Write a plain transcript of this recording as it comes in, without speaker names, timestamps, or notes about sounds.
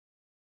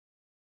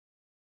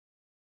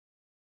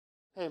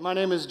Hey, my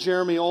name is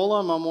Jeremy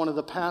Olam. I'm one of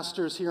the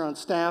pastors here on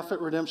staff at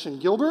Redemption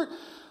Gilbert.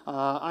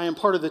 I am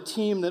part of the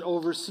team that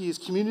oversees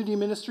community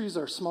ministries,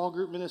 our small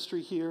group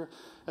ministry here,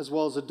 as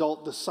well as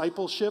adult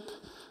discipleship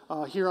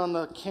here on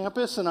the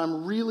campus. And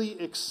I'm really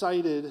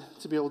excited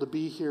to be able to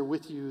be here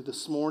with you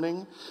this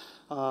morning.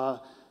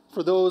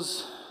 For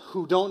those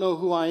who don't know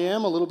who I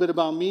am, a little bit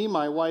about me.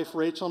 My wife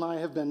Rachel and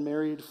I have been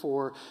married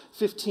for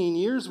 15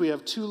 years. We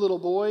have two little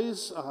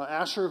boys,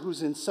 Asher,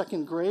 who's in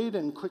second grade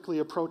and quickly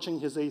approaching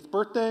his 8th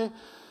birthday,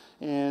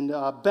 and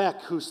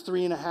Beck, who's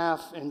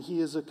 3.5, and he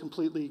is a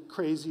completely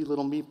crazy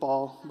little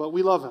meatball, but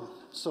we love him,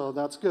 so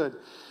that's good.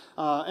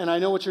 And I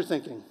know what you're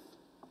thinking.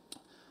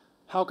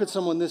 How could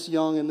someone this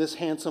young and this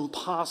handsome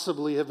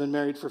possibly have been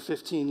married for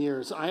 15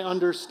 years? I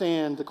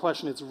understand the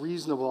question. It's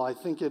reasonable. I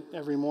think it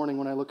every morning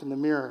when I look in the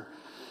mirror.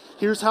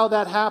 Here's how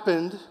that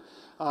happened.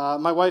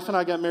 My wife and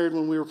I got married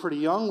when we were pretty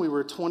young. We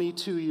were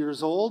 22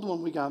 years old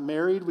when we got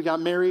married. We got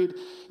married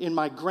in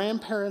my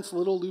grandparents'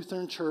 little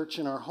Lutheran church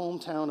in our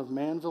hometown of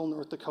Manville,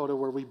 North Dakota,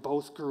 where we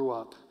both grew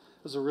up.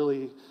 It was a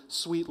really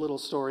sweet little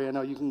story. I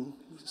know you can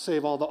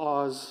save all the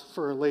ahs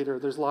for later.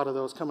 There's a lot of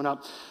those coming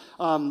up.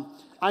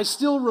 I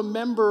still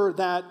remember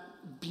that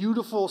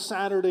beautiful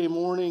Saturday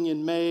morning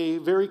in May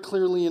very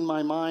clearly in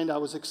my mind. I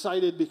was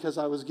excited because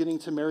I was getting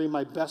to marry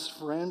my best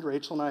friend.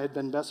 Rachel and I had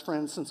been best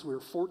friends since we were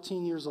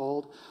 14 years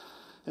old,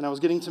 and I was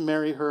getting to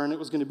marry her, and it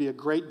was going to be a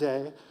great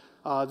day.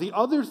 The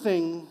other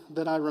thing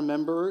that I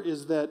remember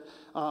is that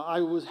I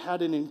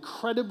had an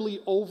incredibly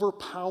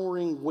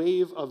overpowering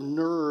wave of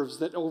nerves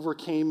that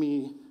overcame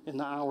me in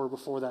the hour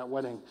before that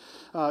wedding.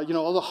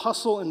 All the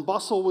hustle and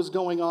bustle was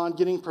going on,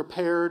 getting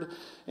prepared,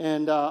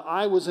 and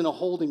I was in a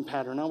holding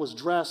pattern. I was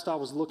dressed, I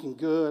was looking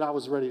good, I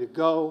was ready to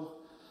go,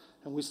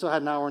 and we still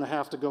had an hour and a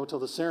half to go till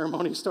the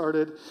ceremony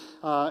started.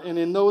 And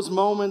in those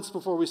moments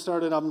before we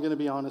started, I'm going to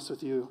be honest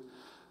with you,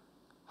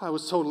 I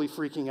was totally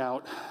freaking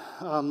out.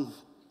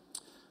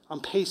 I'm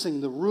pacing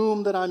the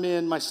room that I'm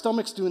in. My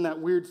stomach's doing that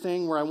weird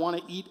thing where I want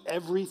to eat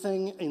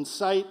everything in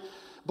sight,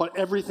 but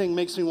everything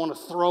makes me want to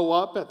throw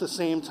up at the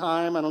same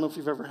time. I don't know if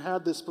you've ever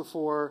had this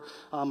before.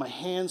 My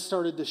hands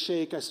started to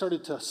shake. I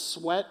started to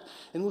sweat,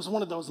 and it was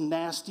one of those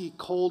nasty,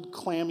 cold,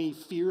 clammy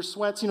fear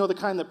sweats, the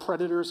kind that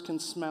predators can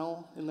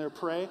smell in their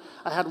prey.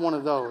 I had one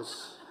of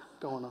those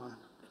going on.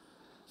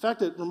 In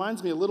fact, it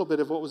reminds me a little bit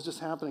of what was just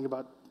happening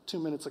about 2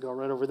 minutes ago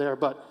right over there,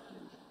 but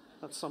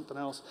that's something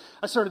else.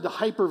 I started to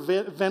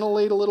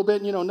hyperventilate a little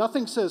bit.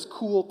 Nothing says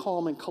cool,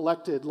 calm, and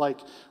collected like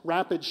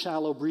rapid,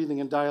 shallow breathing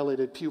and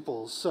dilated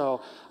pupils.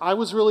 So I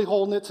was really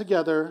holding it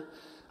together.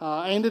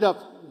 I ended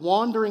up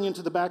wandering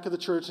into the back of the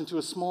church into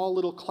a small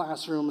little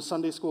classroom, a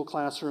Sunday school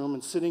classroom,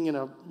 and sitting in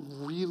a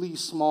really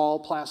small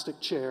plastic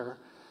chair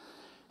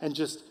and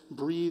just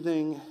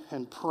breathing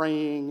and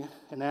praying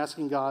and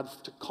asking God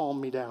to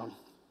calm me down.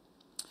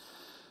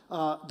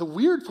 The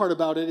weird part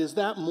about it is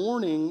that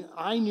morning,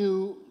 I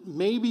knew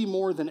maybe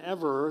more than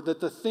ever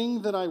that the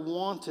thing that I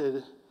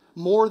wanted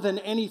more than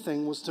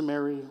anything was to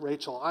marry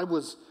Rachel. I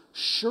was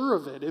sure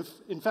of it.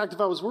 If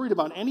I was worried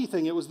about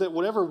anything, it was that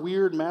whatever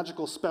weird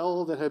magical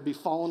spell that had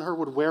befallen her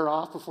would wear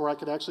off before I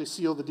could actually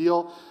seal the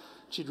deal.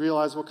 She'd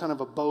realize what kind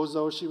of a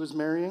bozo she was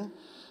marrying.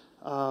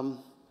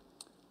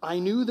 I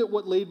knew that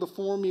what laid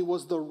before me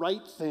was the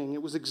right thing.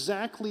 It was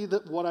exactly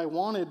what I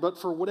wanted, but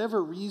for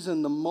whatever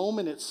reason, the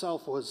moment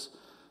itself was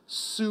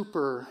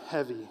super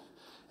heavy,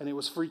 and it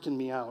was freaking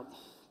me out.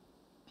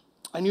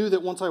 I knew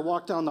that once I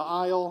walked down the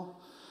aisle,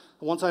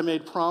 once I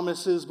made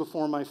promises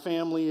before my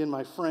family and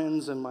my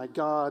friends and my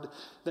God,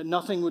 that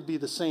nothing would be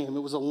the same. It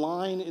was a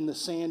line in the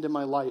sand in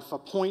my life, a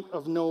point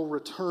of no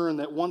return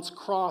that once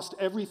crossed,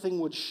 everything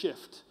would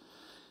shift,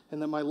 and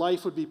that my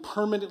life would be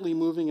permanently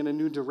moving in a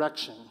new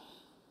direction.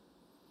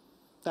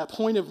 That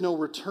point of no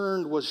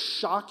return was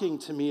shocking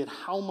to me at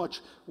how much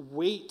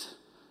weight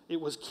it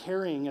was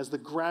carrying as the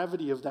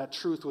gravity of that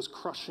truth was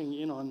crushing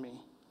in on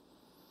me.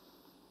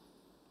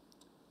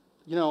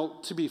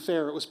 To be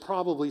fair, it was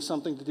probably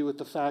something to do with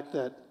the fact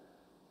that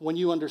when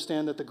you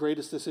understand that the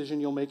greatest decision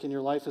you'll make in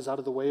your life is out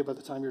of the way by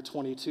the time you're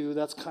 22,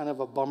 that's kind of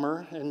a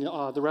bummer, and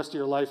the rest of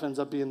your life ends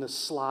up being this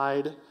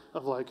slide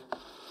of like,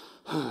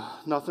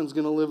 nothing's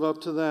going to live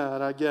up to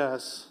that, I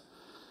guess.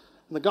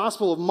 In the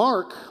Gospel of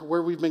Mark,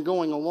 where we've been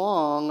going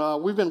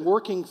along, we've been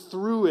working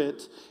through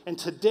it, and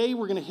today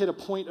we're going to hit a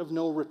point of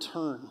no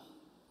return.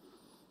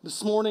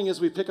 This morning,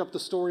 as we pick up the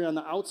story on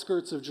the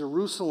outskirts of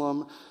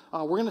Jerusalem,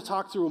 we're going to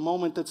talk through a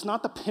moment that's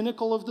not the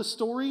pinnacle of the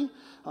story,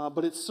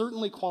 but it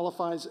certainly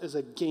qualifies as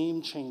a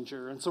game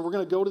changer. And so we're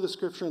going to go to the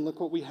scripture and look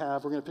what we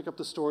have. We're going to pick up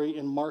the story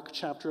in Mark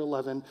chapter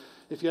 11.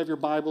 If you have your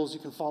Bibles, you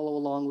can follow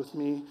along with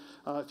me.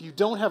 If you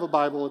don't have a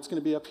Bible, it's going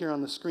to be up here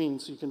on the screen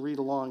so you can read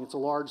along. It's a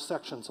large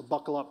section, so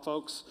buckle up,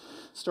 folks.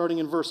 Starting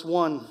in verse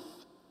 1.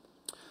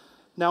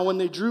 Now when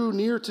they drew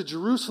near to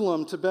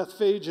Jerusalem, to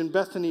Bethphage and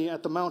Bethany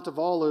at the Mount of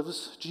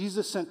Olives,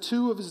 Jesus sent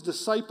 2 of his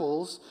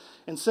disciples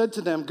and said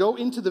to them, "Go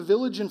into the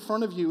village in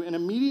front of you, and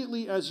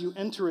immediately as you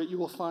enter it, you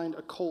will find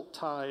a colt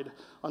tied,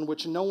 on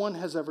which no one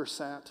has ever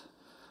sat.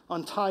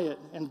 Untie it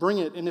and bring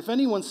it, and if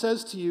anyone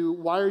says to you,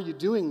 'Why are you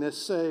doing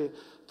this?' say,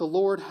 the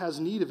Lord has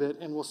need of it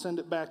and will send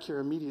it back here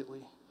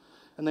immediately."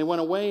 And they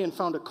went away and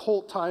found a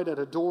colt tied at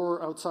a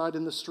door outside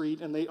in the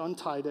street, and they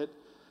untied it.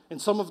 And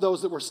some of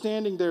those that were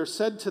standing there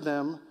said to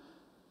them,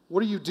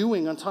 "What are you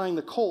doing untying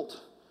the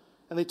colt?"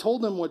 And they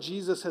told them what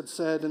Jesus had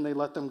said, and they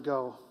let them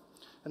go.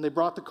 And they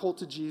brought the colt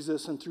to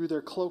Jesus and threw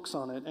their cloaks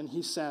on it, and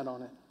he sat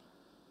on it.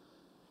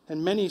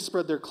 And many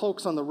spread their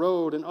cloaks on the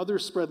road, and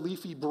others spread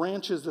leafy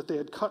branches that they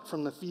had cut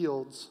from the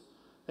fields.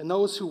 And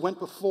those who went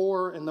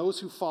before and those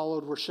who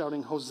followed were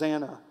shouting,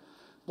 "Hosanna!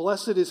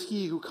 Blessed is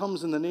he who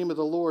comes in the name of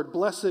the Lord.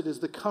 Blessed is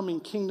the coming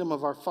kingdom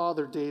of our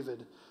father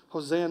David.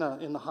 Hosanna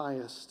in the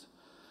highest."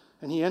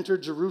 And he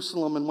entered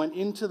Jerusalem and went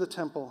into the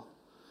temple.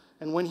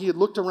 And when he had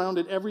looked around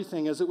at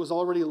everything, as it was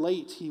already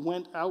late, he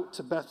went out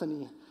to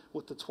Bethany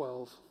with the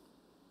 12.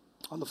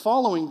 On the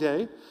following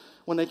day,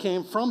 when they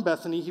came from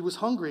Bethany, he was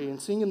hungry,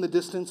 and seeing in the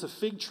distance a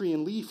fig tree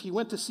and leaf, he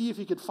went to see if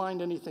he could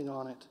find anything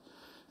on it.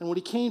 And when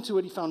he came to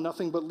it, he found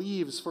nothing but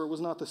leaves, for it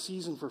was not the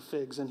season for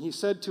figs. And he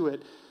said to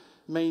it,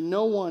 "May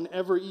no one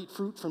ever eat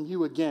fruit from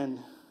you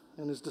again."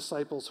 And his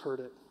disciples heard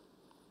it.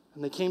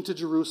 And they came to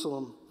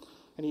Jerusalem,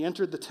 and he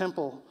entered the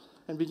temple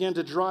and began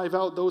to drive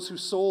out those who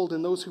sold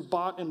and those who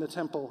bought in the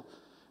temple.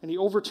 And he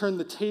overturned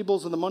the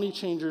tables of the money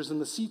changers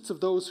and the seats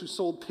of those who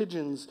sold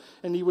pigeons,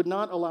 and he would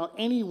not allow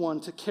anyone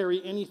to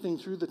carry anything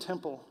through the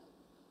temple.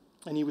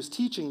 And he was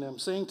teaching them,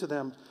 saying to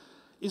them,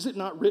 "Is it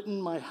not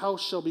written, 'My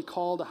house shall be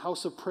called a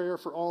house of prayer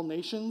for all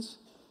nations'?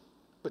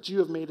 But you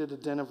have made it a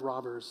den of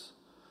robbers."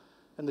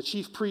 And the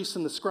chief priests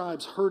and the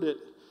scribes heard it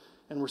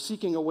and were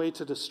seeking a way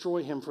to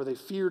destroy him, for they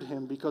feared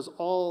him, because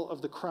all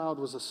of the crowd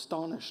was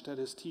astonished at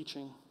his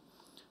teaching.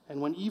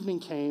 And when evening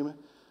came,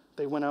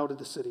 they went out of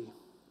the city.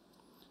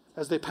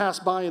 As they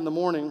passed by in the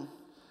morning,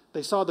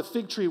 they saw the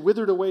fig tree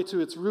withered away to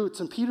its roots,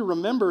 and Peter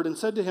remembered and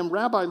said to him,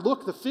 "Rabbi,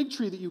 look, the fig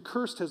tree that you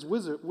cursed has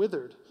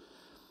withered."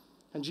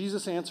 And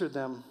Jesus answered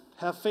them,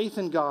 "Have faith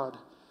in God.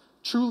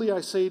 Truly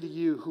I say to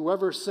you,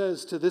 whoever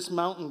says to this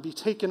mountain, 'Be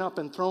taken up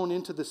and thrown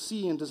into the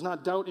sea,' and does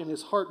not doubt in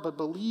his heart, but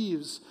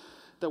believes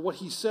that what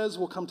he says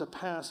will come to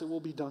pass, it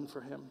will be done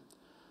for him.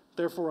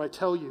 Therefore I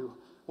tell you,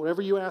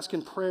 whatever you ask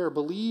in prayer,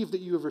 believe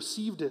that you have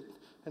received it,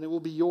 and it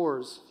will be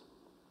yours.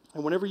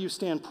 And whenever you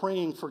stand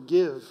praying,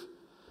 forgive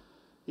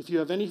if you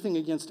have anything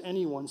against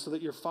anyone, so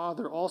that your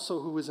Father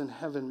also who is in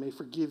heaven may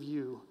forgive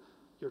you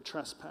your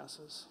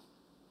trespasses."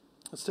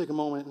 Let's take a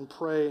moment and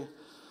pray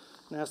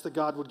and ask that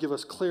God would give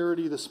us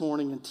clarity this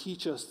morning and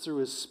teach us through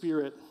his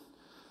Spirit.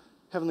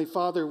 Heavenly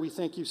Father, we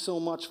thank you so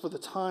much for the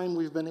time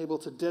we've been able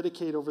to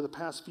dedicate over the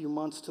past few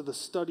months to the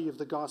study of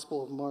the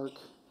Gospel of Mark.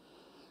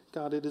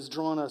 God, it has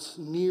drawn us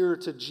near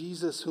to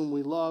Jesus, whom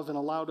we love, and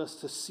allowed us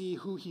to see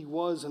who he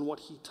was and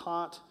what he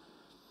taught.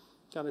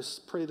 God, I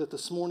pray that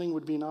this morning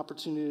would be an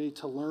opportunity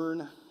to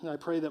learn. And I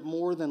pray that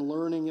more than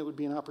learning, it would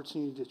be an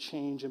opportunity to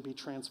change and be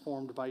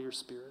transformed by your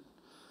Spirit.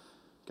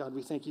 God,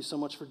 we thank you so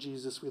much for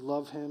Jesus. We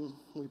love him.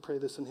 We pray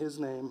this in his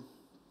name.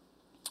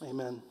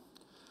 Amen.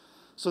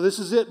 So this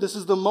is it. This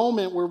is the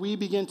moment where we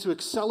begin to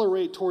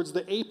accelerate towards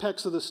the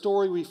apex of the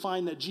story. We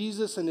find that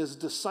Jesus and his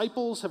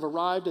disciples have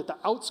arrived at the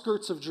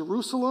outskirts of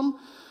Jerusalem.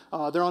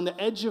 They're on the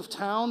edge of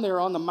town. They're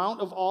on the Mount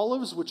of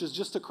Olives, which is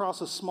just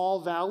across a small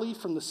valley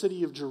from the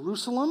city of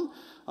Jerusalem.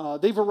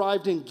 They've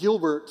arrived in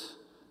Gilbert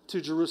to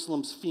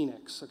Jerusalem's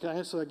Phoenix.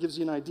 Okay, so that gives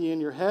you an idea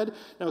in your head.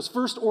 Now, his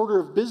first order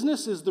of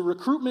business is the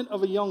recruitment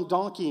of a young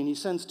donkey, and he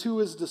sends two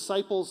of his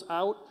disciples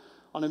out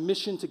on a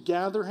mission to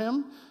gather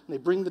him. And they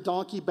bring the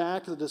donkey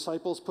back. The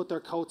disciples put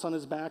their coats on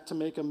his back to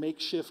make a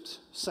makeshift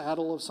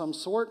saddle of some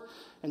sort,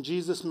 and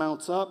Jesus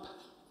mounts up.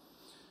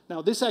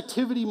 Now, this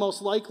activity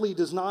most likely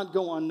does not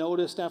go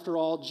unnoticed. After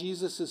all,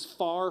 Jesus is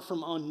far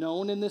from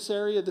unknown in this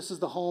area. This is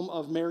the home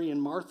of Mary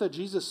and Martha.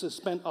 Jesus has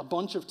spent a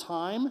bunch of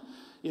time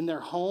in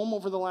their home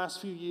over the last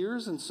few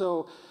years, and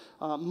so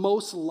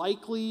most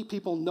likely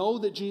people know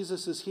that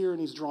Jesus is here and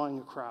he's drawing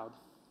a crowd.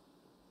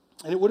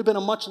 And it would have been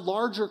a much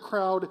larger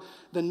crowd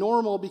than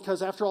normal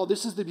because, after all,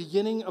 this is the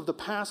beginning of the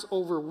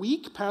Passover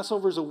week.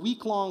 Passover is a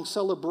week-long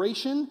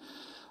celebration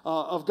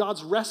of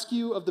God's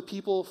rescue of the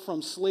people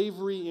from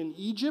slavery in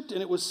Egypt,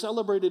 and it was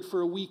celebrated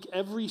for a week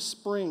every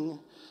spring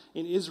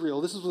in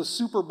Israel. This was a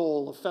Super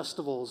Bowl of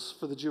festivals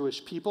for the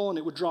Jewish people, and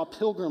it would draw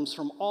pilgrims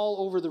from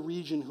all over the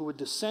region who would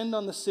descend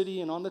on the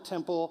city and on the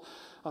temple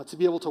to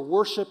be able to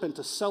worship and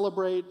to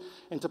celebrate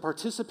and to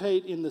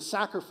participate in the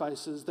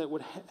sacrifices that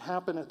would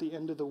happen at the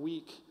end of the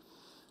week.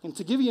 And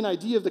to give you an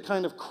idea of the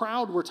kind of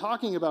crowd we're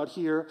talking about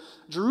here,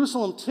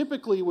 Jerusalem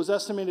typically was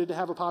estimated to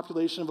have a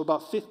population of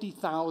about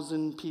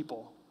 50,000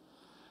 people.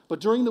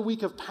 But during the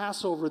week of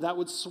Passover, that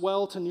would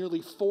swell to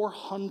nearly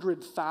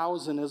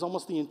 400,000 as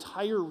almost the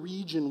entire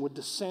region would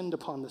descend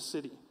upon the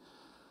city.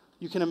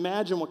 You can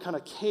imagine what kind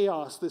of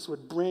chaos this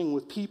would bring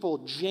with people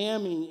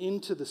jamming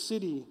into the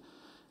city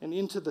and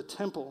into the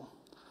temple.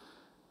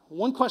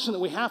 One question that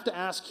we have to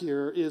ask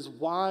here is,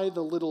 why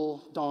the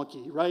little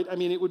donkey, right? I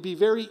mean, it would be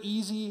very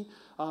easy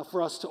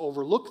for us to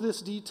overlook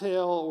this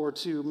detail or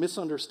to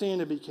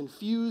misunderstand and be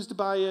confused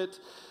by it.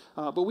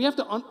 But we have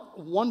to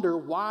wonder,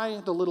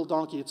 why the little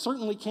donkey? It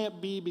certainly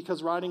can't be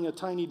because riding a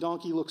tiny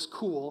donkey looks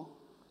cool,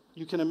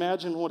 You can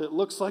imagine what it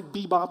looks like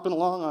bebopping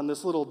along on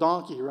this little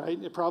donkey,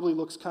 right? It probably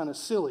looks kind of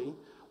silly.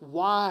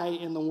 Why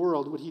in the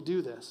world would he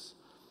do this?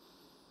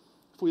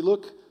 If we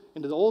look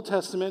into the Old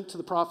Testament to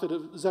the prophet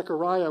of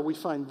Zechariah, we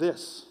find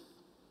this.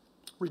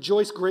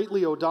 Rejoice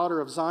greatly, O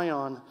daughter of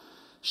Zion.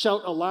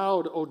 Shout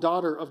aloud, O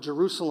daughter of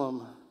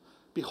Jerusalem.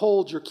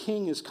 Behold, your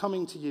king is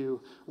coming to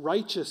you.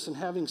 Righteous and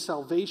having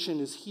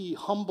salvation is he,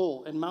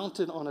 humble and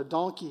mounted on a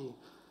donkey,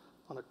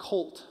 on a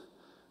colt,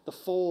 the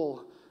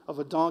foal of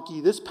a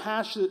donkey. This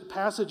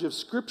passage of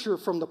scripture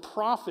from the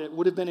prophet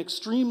would have been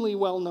extremely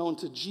well known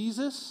to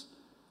Jesus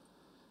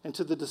and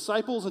to the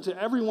disciples and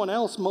to everyone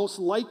else most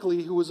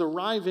likely who was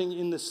arriving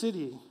in the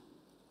city.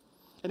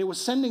 And it was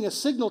sending a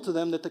signal to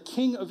them that the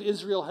king of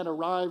Israel had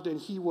arrived, and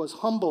he was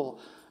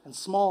humble and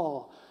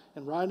small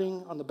and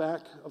riding on the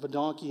back of a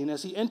donkey. And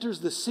as he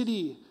enters the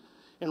city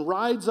and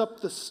rides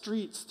up the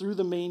streets through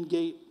the main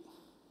gate,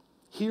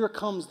 here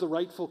comes the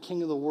rightful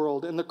king of the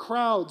world. And the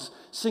crowds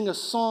sing a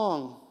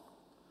song.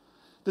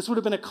 This would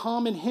have been a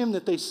common hymn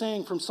that they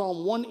sang from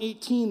Psalm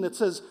 118 that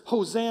says,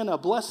 Hosanna,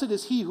 blessed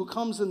is he who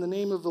comes in the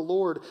name of the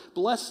Lord.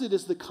 Blessed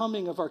is the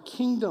coming of our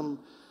kingdom,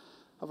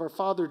 of our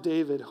father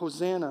David.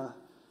 Hosanna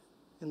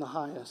in the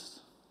highest.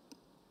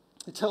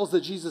 It tells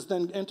that Jesus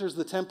then enters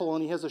the temple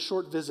and he has a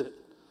short visit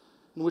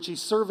in which he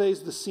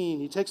surveys the scene.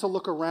 He takes a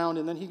look around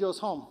and then he goes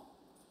home.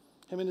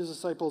 Him and his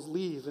disciples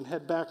leave and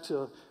head back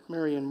to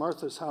Mary and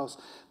Martha's house.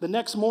 The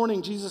next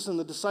morning, Jesus and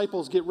the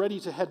disciples get ready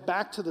to head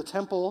back to the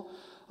temple,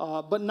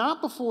 but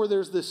not before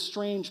there's this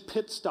strange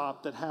pit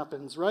stop that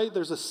happens, right?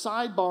 There's a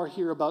sidebar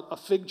here about a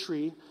fig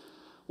tree.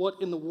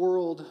 What in the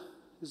world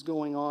is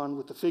going on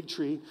with the fig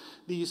tree?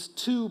 These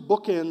two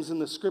bookends in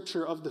the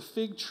scripture of the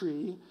fig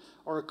tree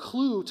are a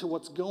clue to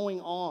what's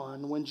going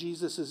on when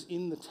Jesus is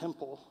in the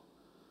temple.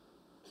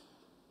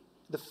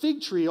 The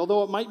fig tree,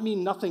 although it might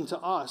mean nothing to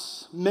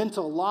us, meant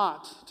a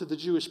lot to the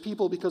Jewish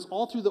people because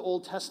all through the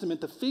Old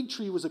Testament, the fig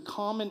tree was a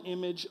common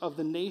image of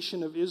the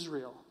nation of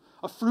Israel,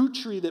 a fruit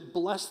tree that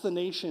blessed the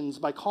nations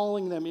by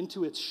calling them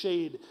into its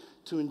shade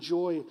to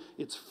enjoy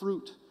its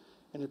fruit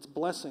and its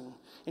blessing.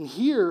 And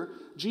here,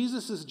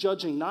 Jesus is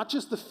judging not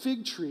just the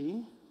fig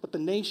tree, but the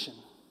nation.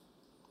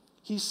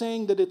 He's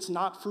saying that it's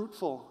not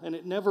fruitful and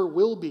it never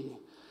will be.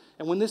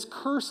 And when this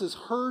curse is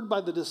heard by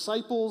the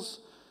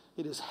disciples,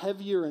 it is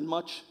heavier and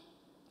much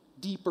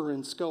deeper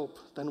in scope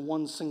than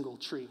one single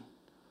tree.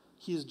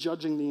 He is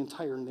judging the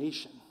entire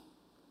nation.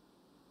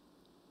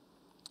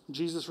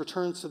 Jesus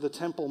returns to the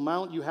Temple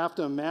Mount. You have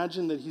to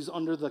imagine that he's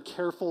under the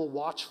careful,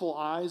 watchful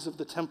eyes of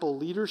the temple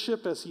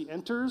leadership as he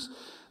enters.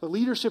 The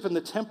leadership in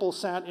the temple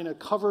sat in a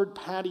covered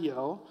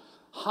patio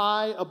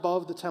high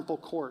above the temple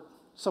court,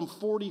 some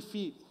 40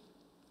 feet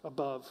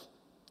above,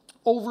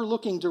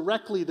 overlooking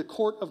directly the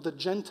court of the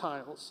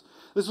Gentiles.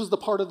 This was the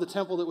part of the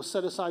temple that was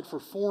set aside for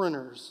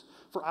foreigners,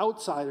 for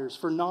outsiders,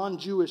 for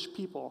non-Jewish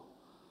people.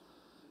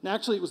 And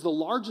actually, it was the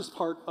largest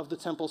part of the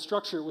temple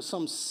structure. It was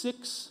some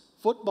 6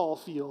 football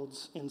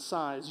fields in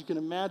size. You can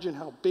imagine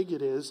how big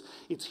it is.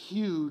 It's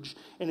huge,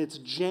 and it's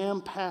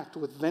jam-packed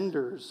with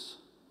vendors,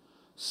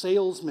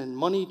 salesmen,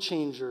 money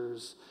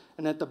changers,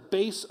 and at the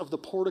base of the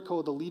portico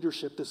of the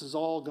leadership, this is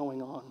all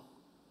going on.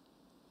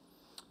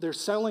 They're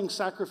selling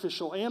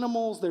sacrificial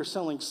animals, they're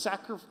selling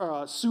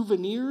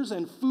souvenirs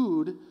and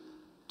food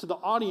to the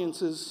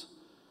audiences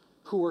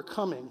who are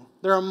coming.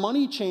 There are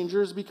money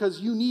changers because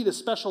you need a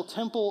special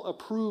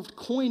temple-approved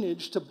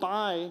coinage to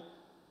buy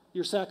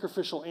your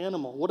sacrificial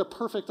animal. What a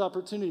perfect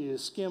opportunity to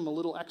skim a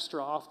little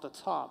extra off the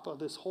top of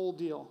this whole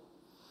deal.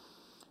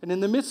 And in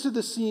the midst of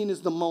the scene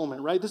is the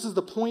moment, right? This is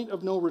the point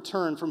of no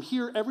return. From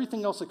here,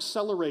 everything else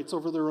accelerates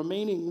over the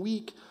remaining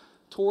week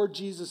toward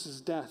Jesus'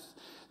 death.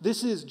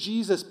 This is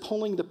Jesus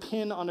pulling the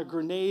pin on a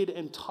grenade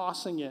and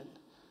tossing it.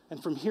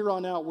 And from here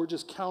on out, we're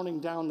just counting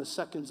down the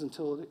seconds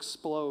until it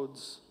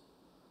explodes.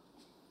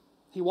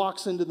 He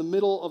walks into the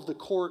middle of the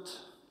court.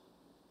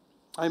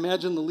 I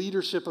imagine the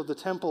leadership of the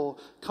temple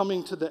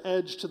coming to the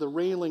edge, to the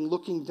railing,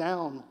 looking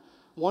down,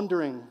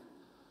 wondering,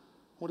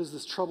 what is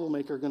this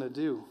troublemaker going to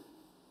do?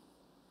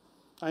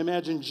 I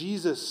imagine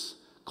Jesus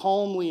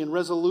calmly and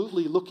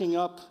resolutely looking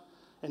up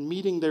and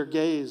meeting their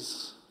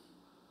gaze.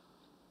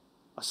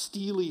 A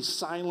steely,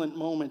 silent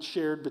moment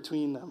shared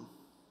between them.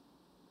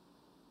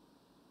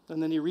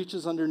 And then he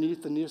reaches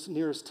underneath the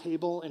nearest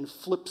table and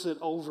flips it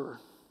over.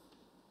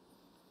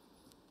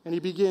 And he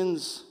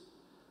begins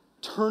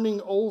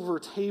turning over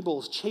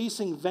tables,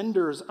 chasing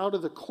vendors out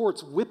of the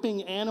courts,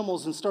 whipping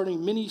animals and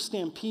starting mini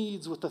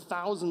stampedes with the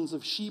thousands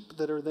of sheep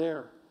that are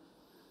there.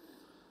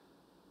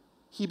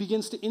 He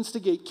begins to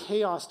instigate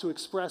chaos to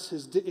express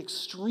his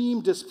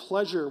extreme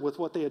displeasure with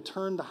what they had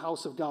turned the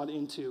house of God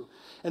into.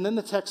 And then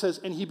the text says,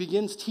 and he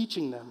begins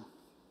teaching them.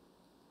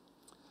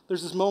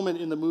 There's this moment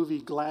in the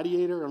movie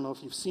Gladiator, I don't know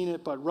if you've seen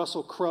it, but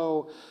Russell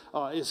Crowe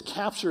is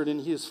captured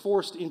and he is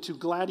forced into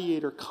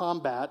gladiator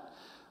combat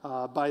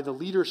by the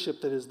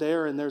leadership that is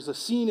there. And there's a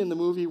scene in the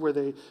movie where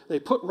they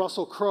put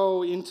Russell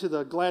Crowe into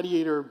the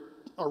gladiator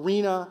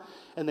arena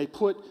and they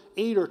put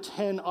 8 or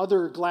 10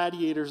 other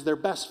gladiators, their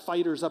best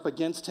fighters, up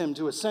against him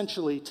to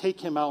essentially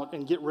take him out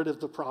and get rid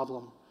of the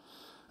problem.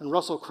 And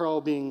Russell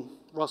Crowe, being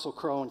Russell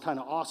Crowe and kind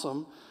of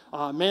awesome,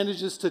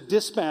 manages to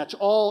dispatch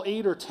all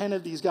 8 or 10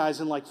 of these guys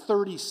in like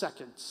 30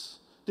 seconds.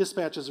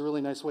 Dispatch is a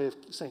really nice way of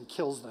saying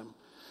kills them.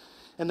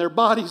 And their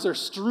bodies are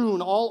strewn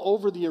all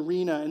over the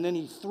arena, and then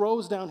he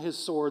throws down his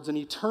swords, and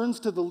he turns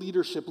to the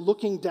leadership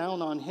looking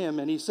down on him,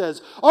 and he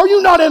says, "Are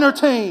you not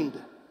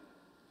entertained?"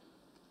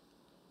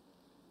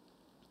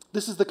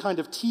 This is the kind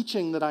of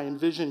teaching that I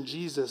envision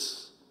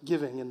Jesus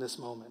giving in this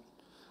moment.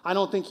 I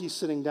don't think he's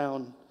sitting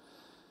down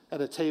at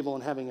a table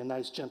and having a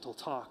nice, gentle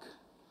talk.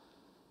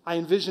 I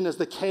envision as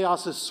the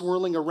chaos is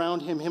swirling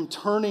around him, him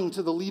turning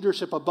to the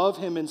leadership above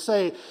him and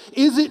say,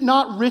 "Is it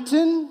not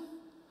written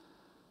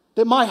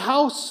that my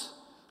house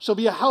shall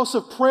be a house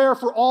of prayer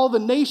for all the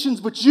nations,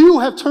 but you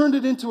have turned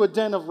it into a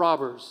den of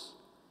robbers"?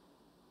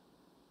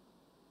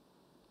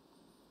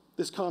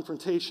 This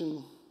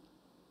confrontation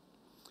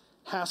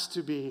has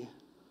to be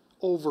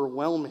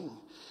overwhelming.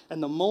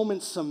 And the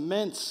moment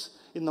cements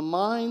in the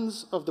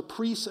minds of the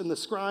priests and the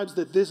scribes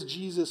that this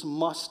Jesus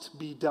must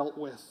be dealt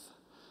with.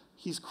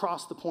 He's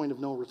crossed the point of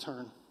no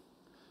return.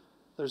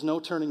 There's no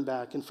turning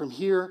back. And from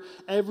here,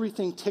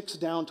 everything ticks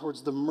down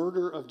towards the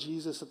murder of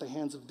Jesus at the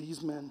hands of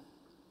these men.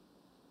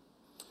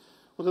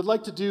 What I'd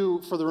like to do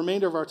for the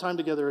remainder of our time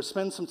together is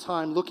spend some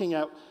time looking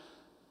at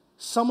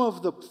some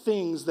of the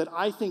things that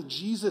I think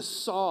Jesus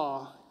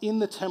saw in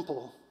the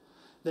temple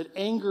that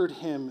angered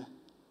him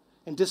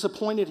and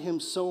disappointed him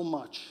so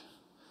much,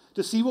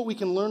 to see what we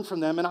can learn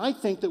from them. And I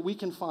think that we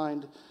can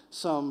find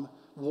some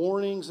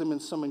warnings and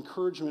some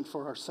encouragement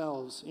for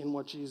ourselves in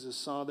what Jesus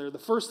saw there. The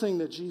first thing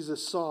that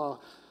Jesus saw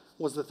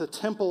was that the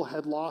temple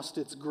had lost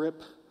its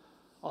grip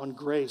on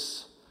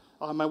grace.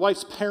 My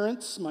wife's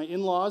parents, my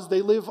in-laws,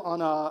 they live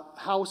on a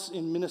house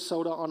in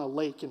Minnesota on a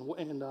lake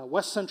in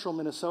west central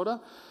Minnesota.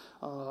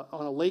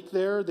 On a lake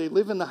there. They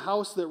live in the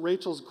house that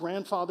Rachel's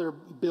grandfather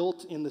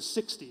built in the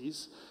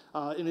 60s,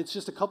 and it's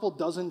just a couple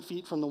dozen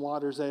feet from the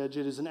water's edge.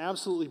 It is an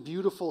absolutely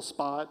beautiful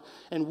spot,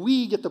 and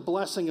we get the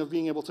blessing of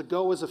being able to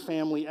go as a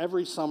family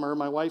every summer.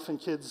 My wife and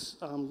kids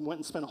went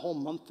and spent a whole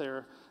month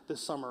there this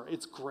summer.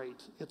 It's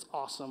great. It's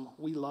awesome.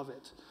 We love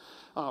it.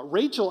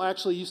 Rachel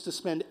actually used to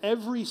spend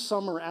every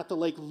summer at the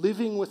lake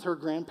living with her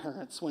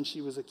grandparents when she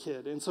was a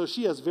kid, and so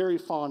she has very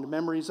fond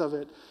memories of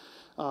it.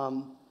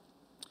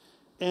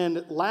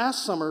 And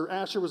last summer,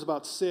 Asher was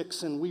about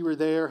 6, and we were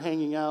there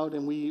hanging out,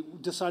 and we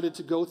decided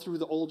to go through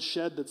the old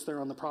shed that's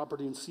there on the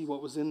property and see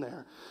what was in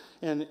there.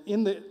 And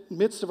in the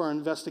midst of our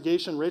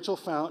investigation, Rachel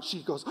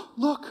she goes,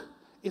 "Look,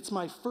 it's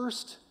my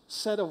first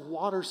set of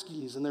water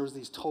skis." And there was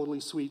these totally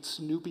sweet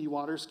Snoopy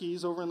water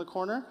skis over in the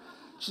corner.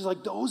 She's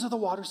like, "Those are the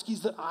water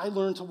skis that I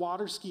learned to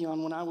water ski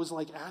on when I was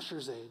like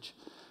Asher's age."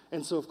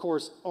 And so, of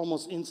course,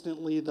 almost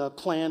instantly, the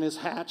plan is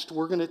hatched.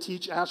 We're going to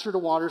teach Asher to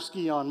water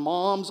ski on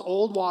Mom's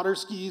old water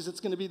skis. It's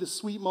going to be the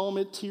sweet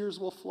moment. Tears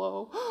will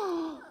flow.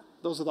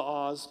 Those are the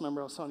ahs.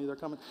 Remember, I was telling you they're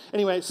coming.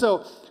 Anyway,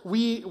 so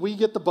we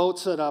get the boat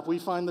set up. We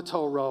find the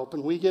tow rope,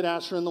 and we get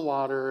Asher in the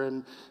water.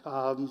 And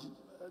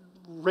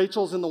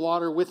Rachel's in the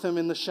water with him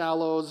in the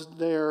shallows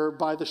there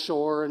by the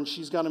shore, and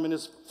she's got him in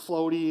his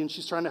floaty, and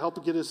she's trying to help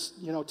him get his,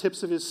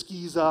 tips of his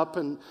skis up.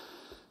 And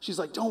she's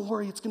like, "Don't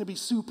worry, it's going to be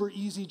super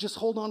easy. Just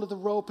hold on to the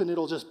rope, and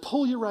it'll just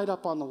pull you right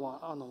up on the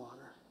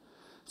water."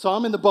 So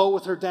I'm in the boat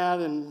with her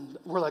dad, and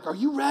we're like, "Are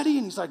you ready?"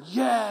 And he's like,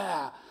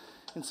 "Yeah."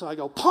 And so I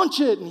go, "Punch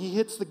it," and he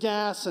hits the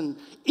gas, and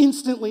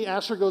instantly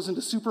Asher goes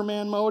into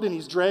Superman mode, and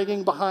he's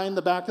dragging behind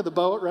the back of the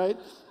boat, right?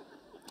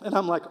 And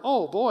I'm like,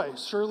 "Oh, boy,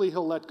 surely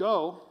he'll let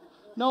go."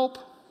 Nope.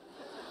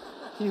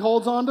 He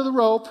holds on to the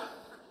rope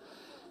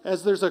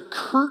as there's a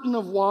curtain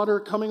of water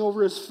coming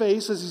over his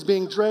face as he's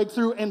being dragged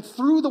through. And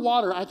through the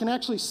water, I can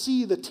actually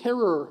see the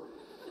terror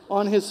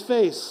on his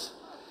face.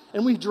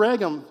 And we drag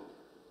him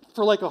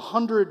for like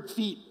 100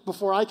 feet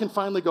before I can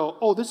finally go,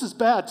 "Oh, this is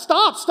bad.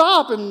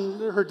 Stop.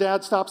 And her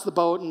dad stops the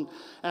boat, and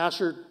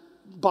Asher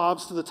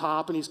bobs to the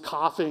top, and he's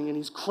coughing, and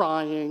he's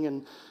crying.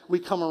 And we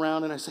come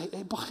around, and I say,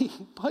 "Hey, buddy,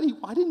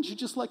 why didn't you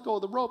just let go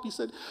of the rope?" He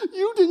said,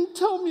 "You didn't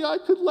tell me I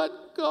could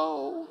let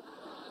go."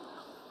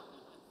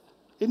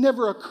 It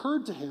never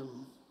occurred to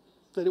him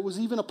that it was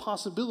even a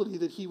possibility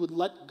that he would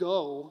let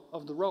go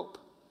of the rope.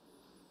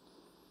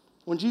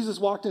 When Jesus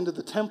walked into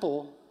the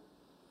temple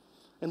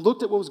and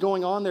looked at what was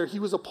going on there, he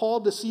was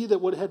appalled to see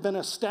that what had been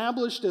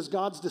established as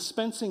God's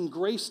dispensing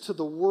grace to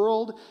the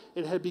world,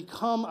 it had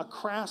become a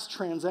crass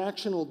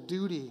transactional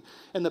duty.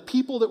 And the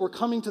people that were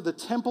coming to the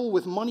temple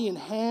with money in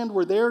hand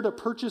were there to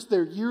purchase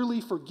their yearly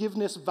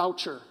forgiveness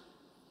voucher.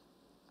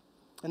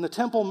 And the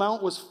Temple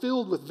Mount was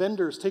filled with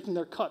vendors taking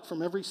their cut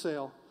from every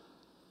sale.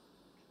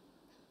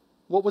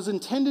 What was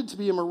intended to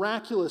be a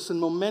miraculous and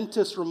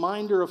momentous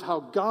reminder of how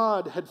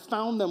God had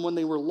found them when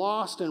they were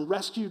lost and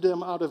rescued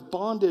them out of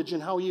bondage,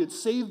 and how he had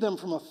saved them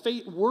from a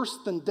fate worse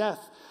than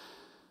death,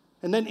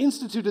 and then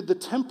instituted the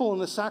temple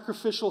and the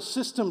sacrificial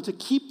system to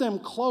keep them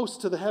close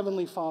to the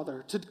Heavenly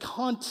Father, to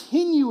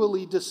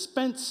continually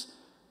dispense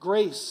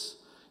grace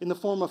in the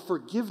form of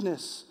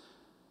forgiveness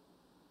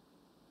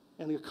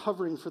and a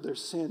covering for their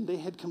sin. They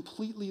had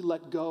completely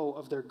let go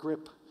of their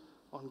grip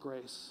on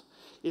grace.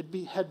 It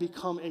had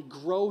become a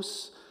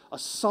gross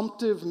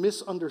assumptive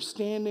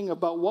misunderstanding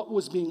about what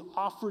was being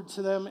offered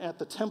to them at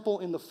the temple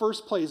in the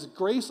first place.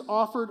 Grace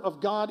offered of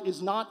God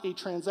is not a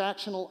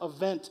transactional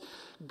event.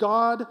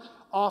 God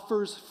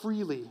offers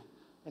freely,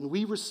 and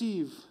we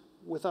receive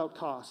without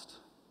cost.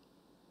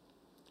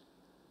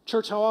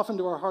 Church, how often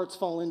do our hearts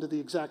fall into the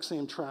exact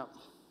same trap?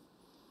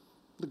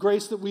 The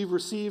grace that we've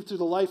received through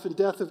the life and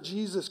death of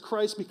Jesus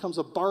Christ becomes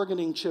a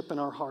bargaining chip in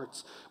our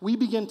hearts. We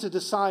begin to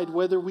decide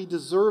whether we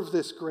deserve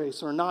this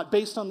grace or not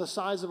based on the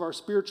size of our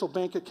spiritual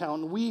bank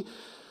account. And we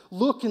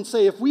look and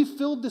say, if we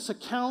filled this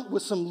account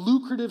with some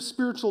lucrative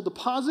spiritual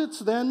deposits,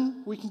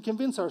 then we can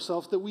convince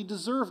ourselves that we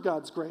deserve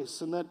God's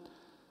grace and that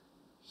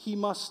He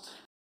must,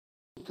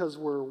 because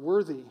we're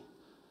worthy.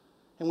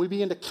 And we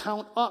begin to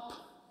count up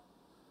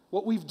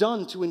what we've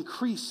done to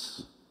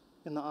increase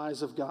in the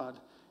eyes of God.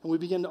 And we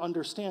begin to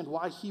understand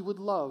why He would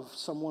love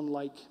someone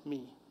like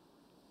me.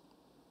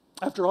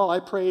 After all, I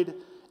prayed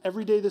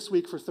every day this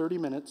week for 30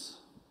 minutes.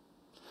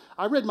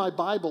 I read my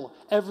Bible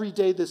every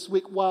day this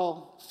week.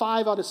 Well,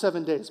 5 out of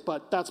 7 days,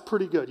 but that's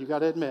pretty good, you got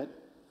to admit.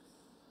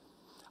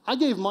 I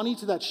gave money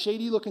to that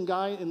shady-looking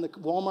guy in the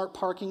Walmart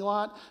parking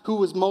lot who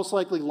was most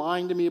likely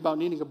lying to me about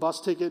needing a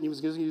bus ticket, and he was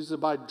going to use it to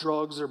buy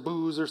drugs or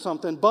booze or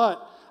something. But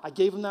I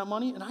gave him that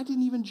money, and I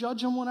didn't even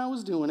judge him when I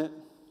was doing it.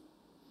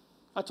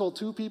 I told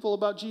 2 people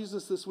about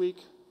Jesus this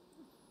week.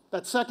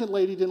 That second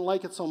lady didn't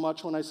like it so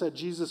much when I said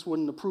Jesus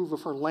wouldn't approve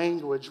of her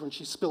language when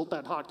she spilt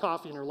that hot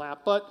coffee in her lap.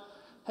 But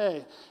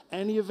hey,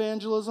 any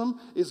evangelism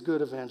is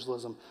good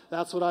evangelism.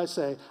 That's what I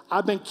say.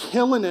 I've been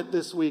killing it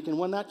this week, and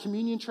when that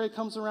communion tray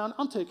comes around,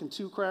 I'm taking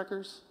 2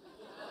 crackers.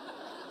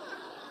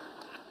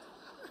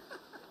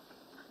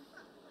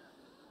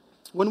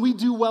 When we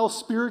do well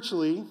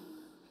spiritually,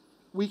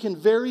 we can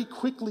very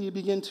quickly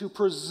begin to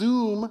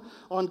presume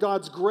on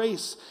God's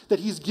grace that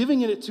He's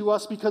giving it to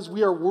us because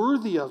we are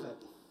worthy of it.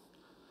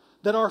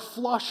 That our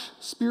flush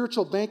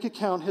spiritual bank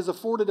account has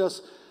afforded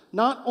us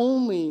not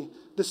only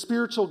the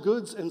spiritual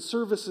goods and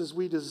services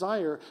we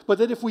desire, but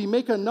that if we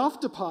make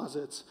enough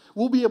deposits,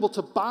 we'll be able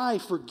to buy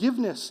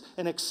forgiveness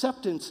and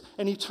acceptance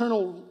and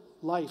eternal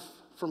life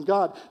from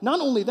God. Not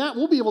only that,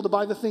 we'll be able to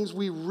buy the things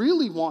we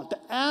really want, the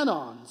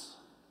add-ons.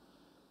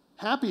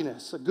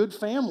 Happiness, a good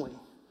family,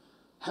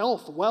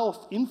 health,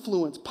 wealth,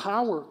 influence,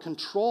 power,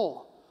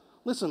 control.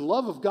 Listen,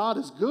 love of God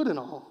is good and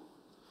all,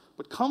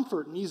 but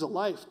comfort and ease of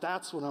life,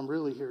 that's what I'm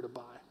really here to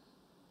buy.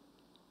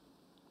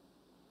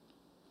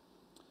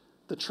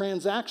 The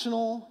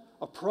transactional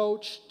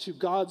approach to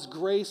God's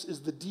grace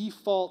is the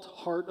default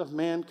heart of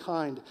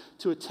mankind,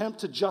 to attempt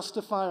to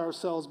justify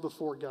ourselves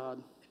before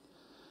God.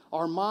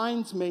 Our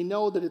minds may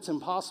know that it's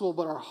impossible,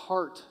 but our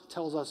heart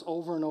tells us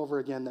over and over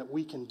again that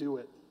we can do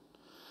it.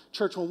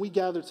 Church, when we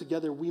gather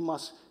together, we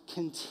must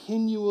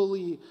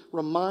continually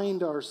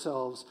remind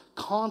ourselves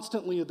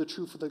constantly of the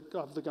truth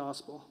of the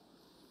gospel.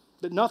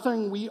 That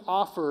nothing we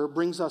offer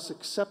brings us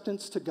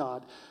acceptance to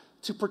God.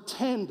 To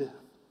pretend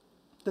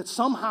that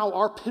somehow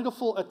our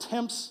pitiful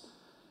attempts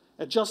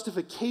at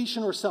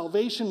justification or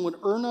salvation would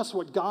earn us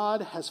what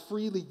God has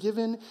freely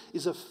given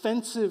is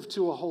offensive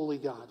to a holy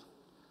God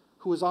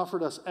who has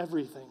offered us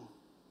everything.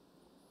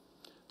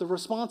 The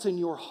response in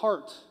your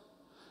heart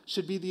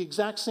should be the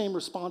exact same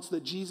response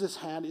that Jesus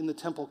had in the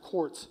temple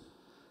courts.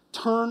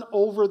 Turn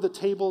over the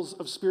tables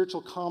of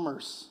spiritual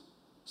commerce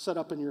set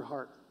up in your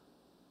heart.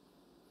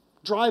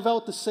 Drive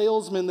out the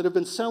salesmen that have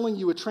been selling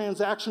you a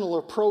transactional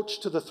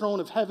approach to the throne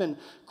of heaven.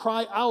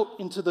 Cry out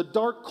into the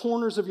dark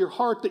corners of your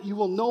heart that you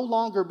will no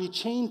longer be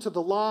chained to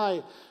the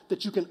lie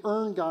that you can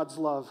earn God's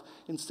love.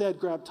 Instead,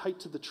 grab tight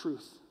to the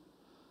truth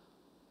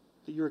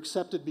that you're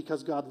accepted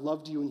because God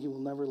loved you and He will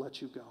never let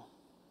you go.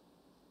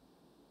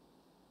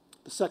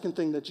 The second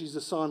thing that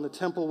Jesus saw in the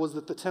temple was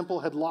that the temple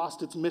had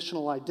lost its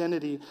missional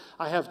identity.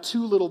 I have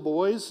 2 little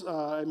boys.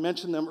 I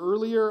mentioned them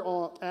earlier.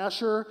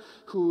 Asher,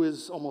 who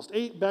is almost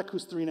 8, Beck,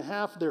 who's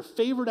 3.5. Their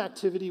favorite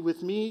activity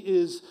with me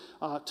is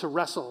to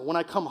wrestle. When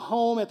I come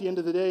home at the end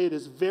of the day, it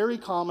is very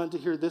common to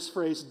hear this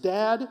phrase,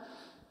 "Dad,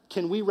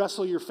 can we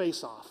wrestle your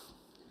face off?"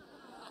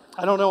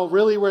 I don't know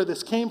really where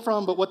this came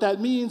from, but what that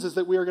means is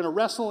that we are going to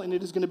wrestle and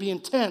it is going to be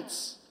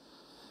intense.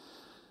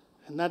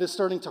 And that is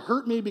starting to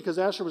hurt me because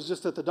Asher was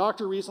just at the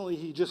doctor recently.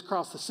 He just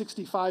crossed the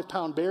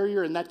 65-pound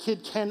barrier, and that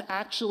kid can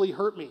actually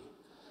hurt me.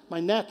 My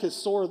neck is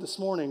sore this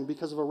morning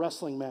because of a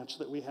wrestling match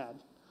that we had.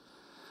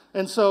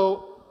 And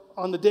so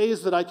on the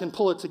days that I can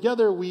pull it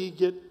together, we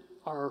get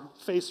our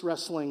face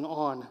wrestling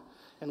on,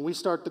 and we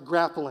start the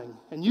grappling.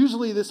 And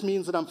usually this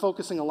means that I'm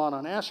focusing a lot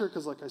on Asher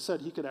because, like I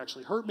said, he could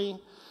actually hurt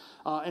me.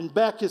 And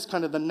Beck is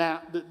kind of the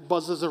gnat that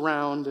buzzes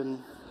around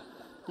and,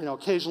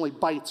 occasionally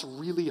bites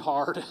really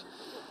hard.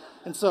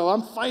 And so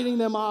I'm fighting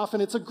them off,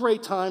 and it's a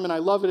great time, and I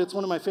love it. It's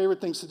one of my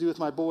favorite things to do with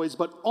my boys.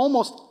 But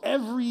almost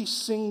every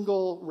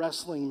single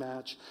wrestling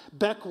match,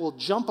 Beck will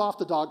jump off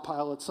the dog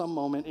pile at some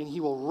moment, and he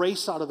will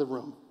race out of the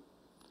room.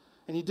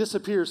 And he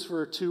disappears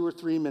for 2 or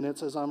 3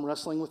 minutes as I'm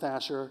wrestling with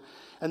Asher.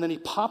 And then he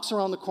pops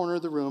around the corner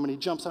of the room, and he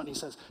jumps out, and he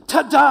says,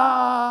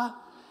 "Ta-da!"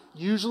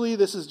 Usually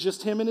this is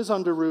just him in his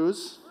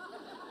underoos.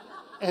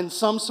 and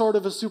some sort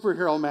of a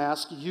superhero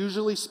mask,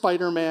 usually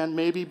Spider-Man,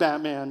 maybe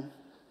Batman,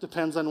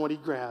 depends on what he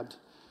grabbed.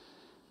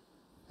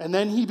 And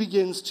then he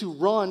begins to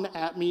run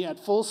at me at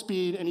full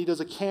speed, and he does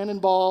a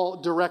cannonball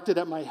directed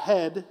at my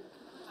head.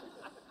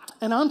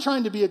 And I'm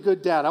trying to be a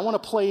good dad. I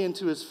want to play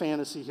into his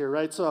fantasy here,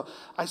 right? So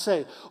I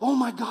say, oh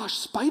my gosh,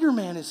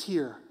 Spider-Man is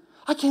here.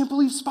 I can't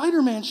believe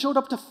Spider-Man showed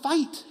up to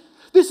fight.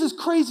 This is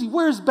crazy.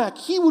 Where's Beck?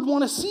 He would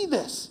want to see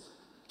this.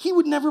 He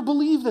would never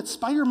believe that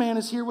Spider-Man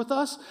is here with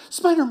us.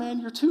 Spider-Man,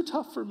 you're too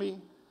tough for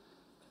me.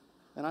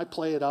 And I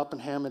play it up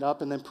and ham it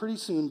up, and then pretty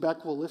soon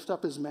Beck will lift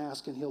up his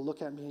mask and he'll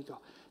look at me and go,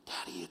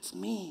 Daddy, it's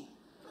me.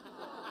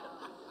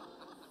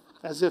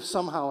 As if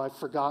somehow I've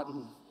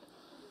forgotten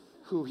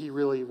who he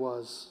really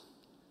was.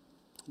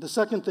 The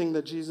second thing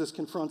that Jesus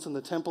confronts in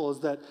the temple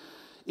is that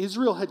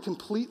Israel had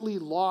completely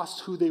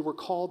lost who they were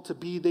called to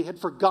be. They had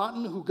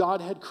forgotten who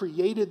God had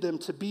created them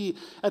to be.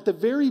 At the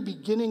very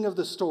beginning of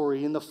the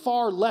story, in the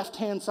far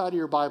left-hand side of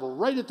your Bible,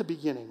 right at the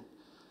beginning,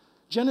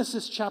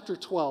 Genesis chapter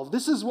 12,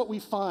 this is what we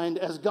find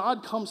as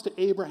God comes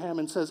to Abraham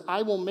and says,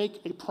 I will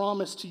make a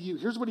promise to you.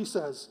 Here's what he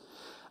says.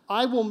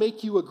 I will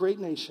make you a great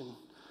nation,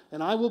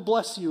 and I will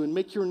bless you and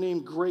make your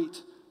name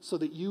great so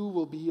that you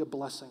will be a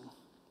blessing.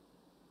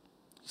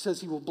 He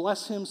says he will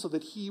bless him so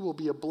that he will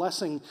be a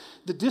blessing.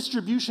 The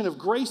distribution of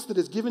grace that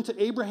is given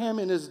to Abraham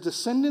and his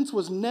descendants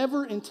was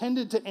never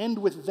intended to end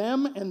with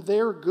them and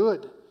their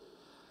good.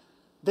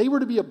 They were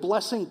to be a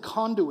blessing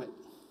conduit.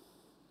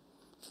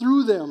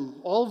 Through them,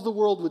 all of the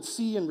world would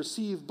see and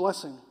receive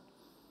blessing.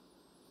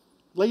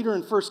 Later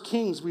in 1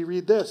 Kings, we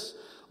read this.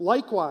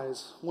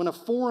 Likewise, when a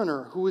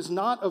foreigner who is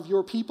not of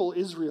your people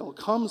Israel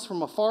comes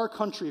from a far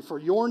country for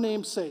your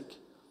name's sake,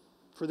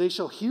 for they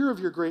shall hear of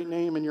your great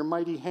name and your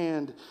mighty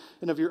hand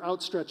and of your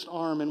outstretched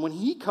arm. And when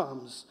he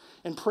comes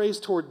and prays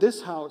toward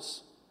this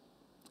house,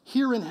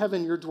 hear in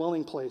heaven your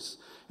dwelling place,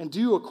 and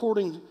do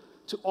according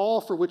to all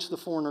for which the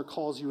foreigner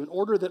calls you, in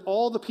order that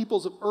all the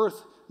peoples of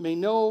earth may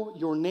know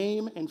your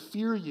name and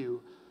fear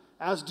you,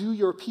 as do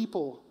your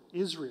people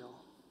Israel.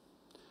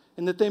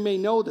 And that they may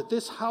know that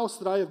this house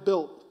that I have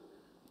built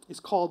is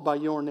called by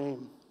your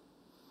name.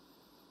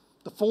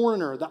 The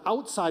foreigner, the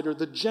outsider,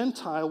 the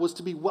Gentile was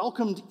to be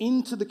welcomed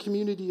into the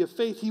community of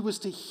faith. He was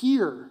to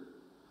hear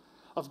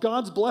of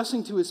God's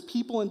blessing to his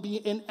people and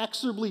be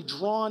inexorably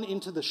drawn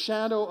into the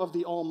shadow of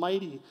the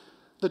Almighty.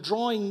 The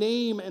drawing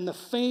name and the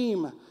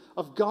fame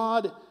of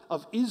God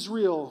of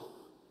Israel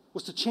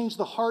was to change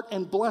the heart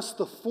and bless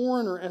the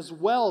foreigner as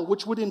well,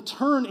 which would in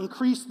turn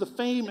increase the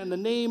fame and the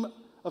name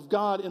of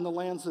God in the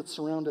lands that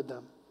surrounded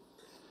them,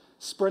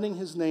 spreading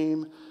his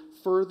name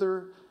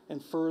further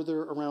and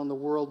further around the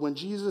world. When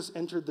Jesus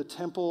entered the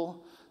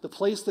temple, the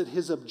place that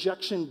his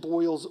objection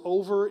boils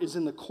over is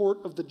in the court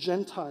of the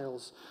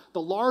Gentiles.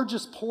 The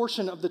largest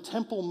portion of the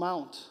Temple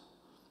Mount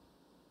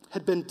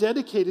had been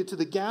dedicated to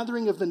the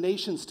gathering of the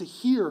nations to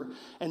hear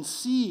and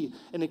see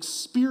and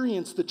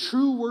experience the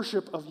true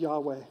worship of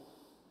Yahweh.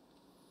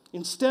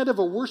 Instead of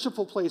a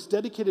worshipful place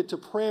dedicated to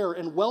prayer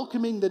and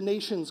welcoming the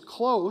nations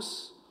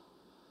close,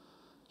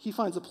 he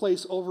finds a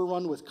place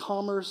overrun with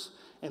commerce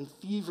and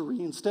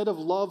thievery. Instead of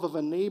love of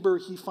a neighbor,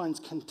 he finds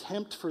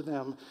contempt for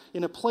them.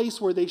 In a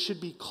place where they should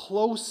be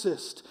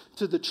closest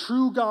to the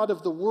true God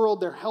of the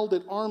world, they're held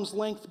at arm's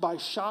length by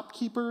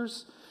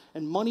shopkeepers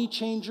and money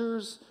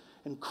changers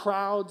and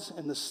crowds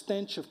and the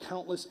stench of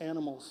countless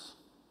animals.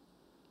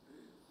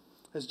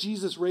 As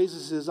Jesus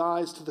raises his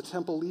eyes to the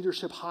temple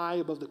leadership high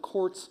above the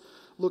courts,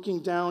 looking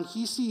down,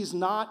 he sees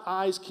not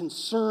eyes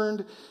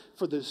concerned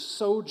for the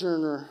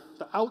sojourner,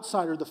 the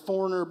outsider, the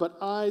foreigner, but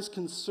eyes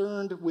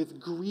concerned with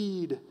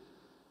greed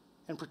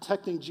and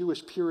protecting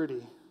Jewish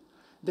purity.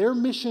 Their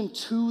mission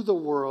to the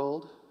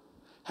world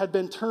had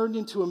been turned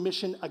into a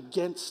mission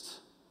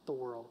against the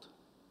world.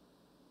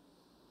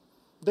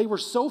 They were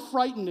so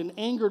frightened and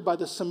angered by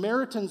the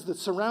Samaritans that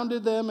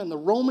surrounded them and the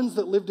Romans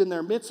that lived in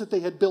their midst that they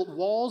had built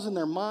walls in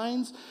their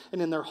minds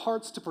and in their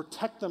hearts to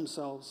protect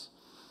themselves.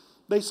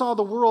 They saw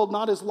the world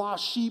not as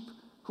lost sheep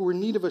who were in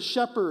need of a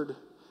shepherd,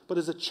 but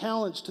as a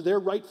challenge to their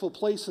rightful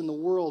place in the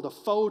world, a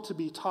foe to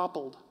be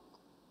toppled.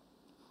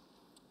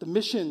 The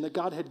mission that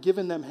God had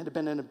given them had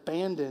been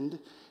abandoned,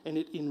 and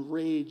it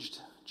enraged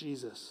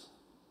Jesus.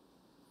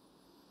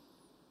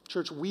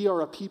 Church, we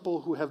are a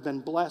people who have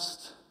been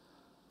blessed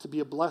to be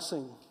a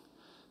blessing.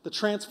 The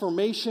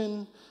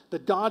transformation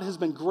that God has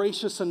been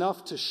gracious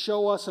enough to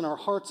show us in our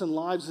hearts and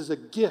lives is a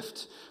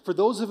gift for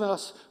those of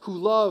us who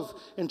love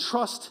and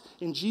trust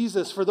in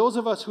Jesus, for those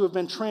of us who have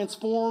been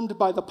transformed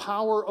by the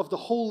power of the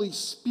Holy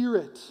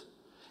Spirit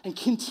and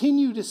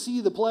continue to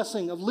see the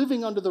blessing of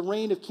living under the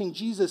reign of King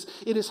Jesus.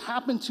 It has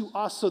happened to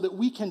us so that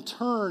we can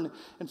turn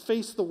and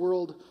face the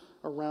world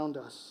around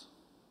us.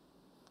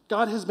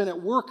 God has been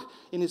at work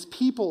in his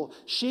people,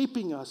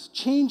 shaping us,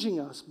 changing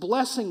us,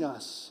 blessing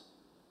us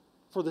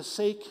for the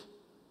sake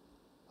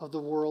of the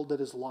world that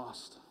is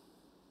lost.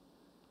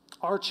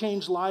 Our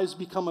changed lives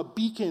become a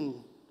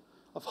beacon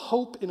of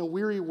hope in a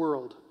weary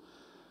world.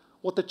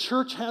 What the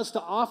church has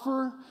to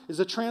offer is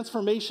a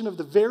transformation of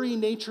the very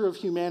nature of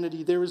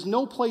humanity. There is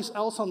no place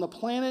else on the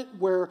planet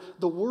where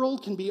the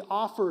world can be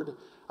offered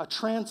a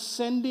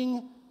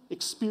transcending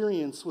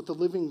experience with the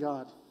living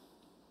God.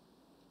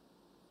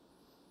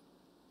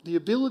 The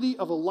ability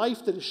of a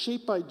life that is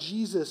shaped by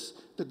Jesus,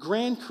 the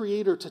grand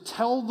creator, to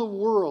tell the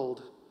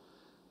world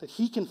that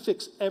he can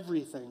fix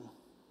everything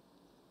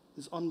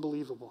is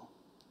unbelievable.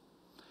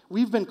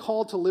 We've been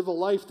called to live a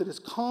life that is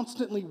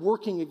constantly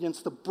working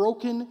against the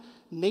broken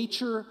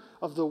nature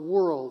of the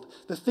world,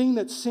 the thing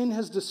that sin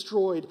has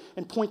destroyed,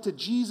 and point to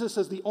Jesus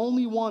as the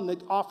only one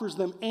that offers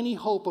them any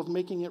hope of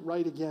making it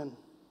right again.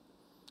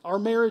 Our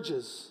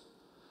marriages,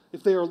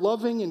 if they are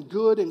loving and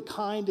good and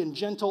kind and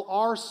gentle,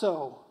 are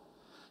so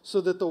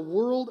that the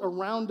world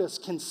around us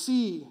can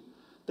see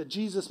that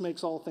Jesus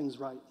makes all things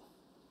right.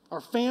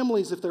 Our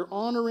families, if they're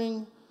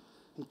honoring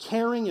and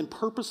caring and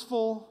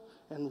purposeful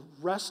and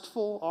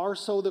restful, are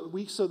so that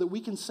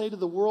we can say to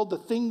the world, the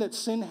thing that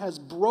sin has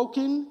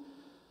broken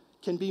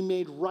can be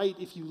made right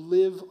if you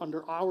live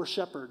under our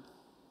shepherd.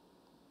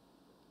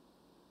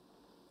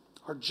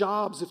 Our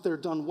jobs, if they're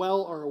done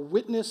well, are a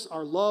witness.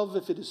 Our love,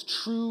 if it is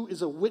true,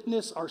 is a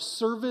witness. Our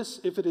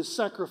service, if it is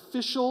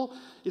sacrificial,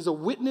 is a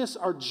witness.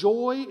 Our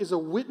joy is a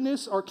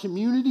witness. Our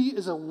community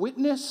is a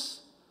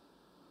witness.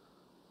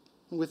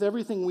 And with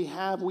everything we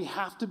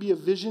have to be a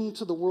vision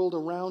to the world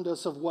around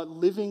us of what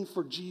living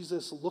for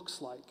Jesus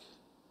looks like.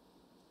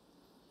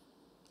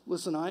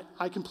 Listen,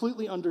 I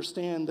completely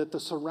understand that the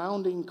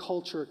surrounding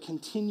culture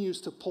continues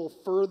to pull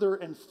further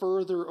and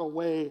further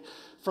away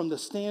from the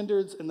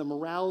standards and the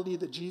morality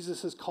that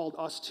Jesus has called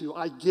us to.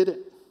 I get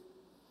it.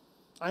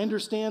 I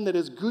understand that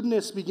as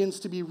goodness begins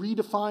to be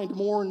redefined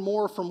more and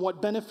more from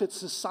what benefits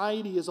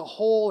society as a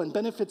whole and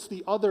benefits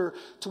the other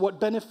to what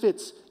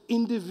benefits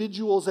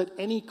individuals at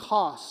any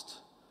cost,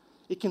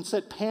 it can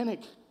set panic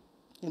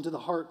into the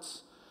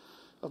hearts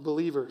of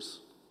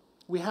believers.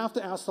 We have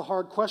to ask the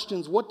hard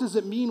questions. What does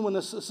it mean when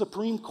the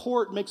Supreme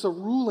Court makes a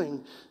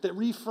ruling that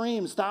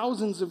reframes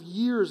thousands of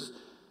years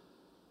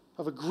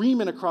of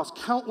agreement across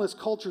countless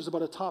cultures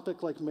about a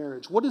topic like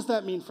marriage? What does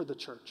that mean for the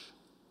church?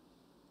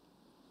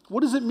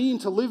 What does it mean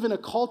to live in a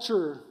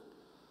culture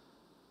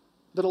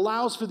that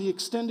allows for the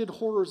extended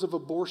horrors of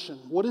abortion?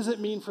 What does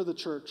it mean for the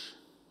church?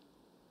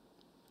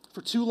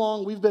 For too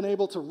long, we've been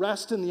able to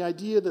rest in the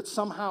idea that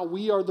somehow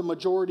we are the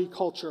majority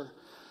culture.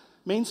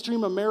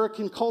 Mainstream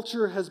American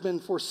culture has been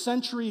for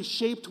centuries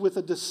shaped with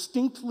a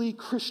distinctly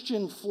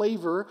Christian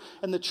flavor,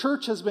 and the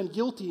church has been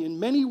guilty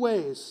in many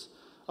ways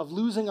of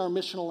losing our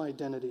missional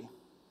identity.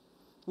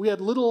 We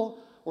had little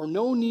or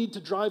no need to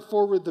drive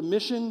forward the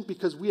mission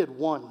because we had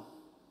won.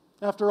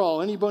 After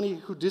all, anybody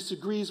who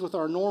disagrees with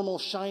our normal,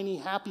 shiny,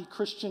 happy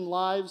Christian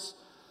lives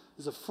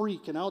is a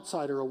freak, an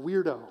outsider, a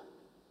weirdo,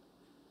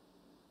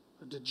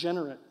 a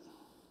degenerate.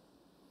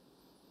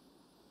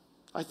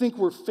 I think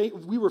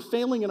we were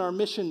failing in our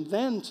mission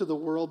then to the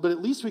world, but at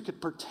least we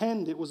could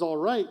pretend it was all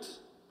right.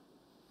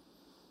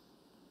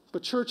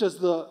 But church, as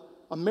the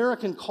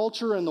American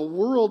culture and the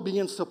world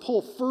begins to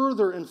pull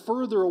further and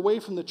further away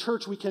from the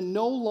church, we can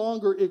no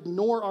longer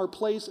ignore our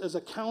place as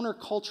a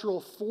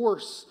countercultural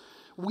force.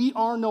 We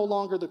are no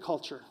longer the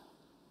culture.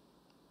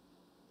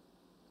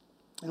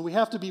 And we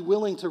have to be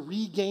willing to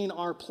regain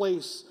our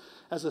place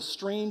as a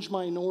strange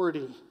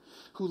minority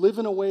who live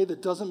in a way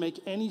that doesn't make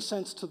any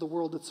sense to the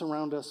world that's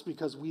around us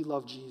because we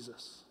love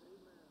Jesus.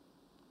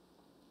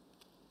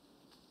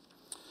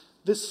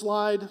 This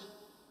slide,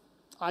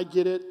 I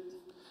get it,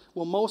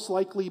 will most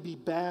likely be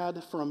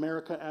bad for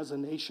America as a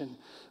nation,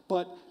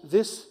 but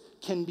this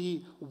can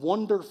be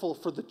wonderful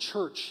for the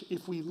church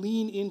if we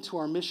lean into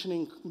our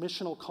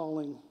missional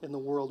calling in the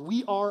world.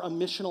 We are a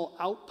missional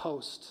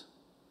outpost.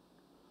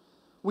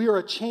 We are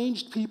a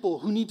changed people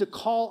who need to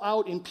call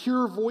out in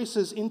pure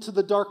voices into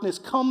the darkness,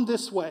 come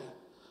this way.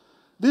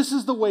 This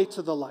is the way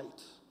to the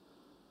light.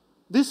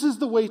 This is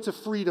the way to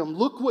freedom.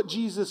 Look what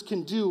Jesus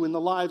can do in the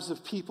lives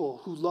of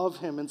people who love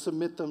him and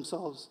submit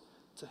themselves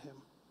to him.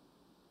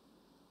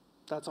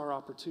 That's our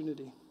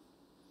opportunity.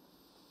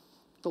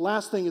 The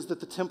last thing is that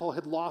the temple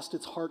had lost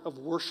its heart of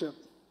worship.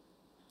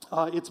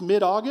 It's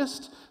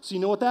mid-August, so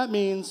you know what that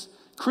means.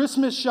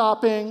 Christmas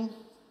shopping.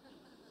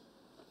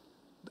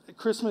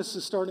 Christmas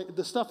is starting,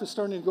 the stuff is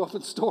starting to go up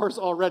in stores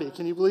already.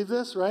 Can you believe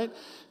this, right?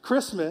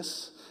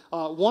 Christmas,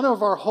 one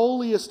of our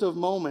holiest of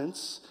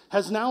moments,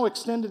 has now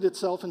extended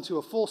itself into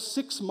a full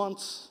 6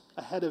 months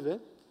ahead of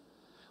it.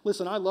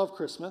 Listen, I love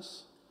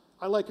Christmas.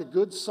 I like a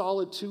good,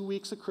 solid 2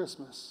 weeks of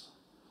Christmas.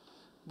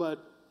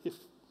 But if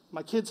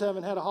my kids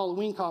haven't had a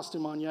Halloween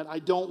costume on yet, I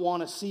don't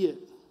want to see it,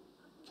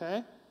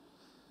 okay?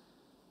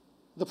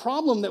 The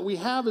problem that we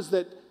have is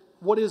that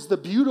what is the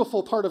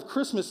beautiful part of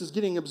Christmas is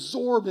getting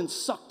absorbed and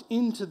sucked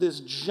into this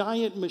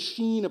giant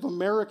machine of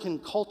American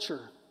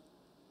culture.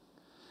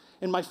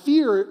 And my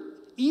fear,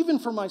 even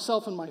for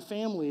myself and my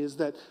family, is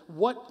that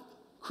what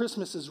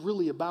Christmas is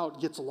really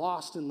about gets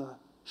lost in the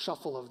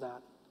shuffle of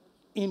that.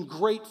 In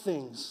great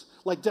things,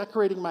 like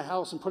decorating my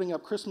house and putting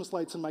up Christmas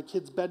lights in my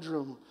kids'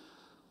 bedroom,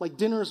 like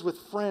dinners with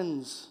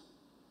friends,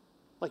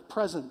 like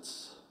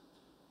presents.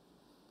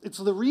 It's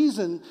the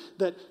reason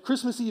that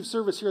Christmas Eve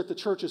service here at the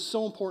church is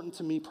so important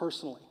to me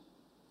personally.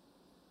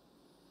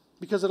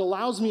 because it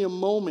allows me a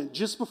moment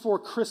just before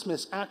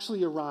Christmas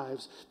actually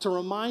arrives to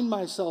remind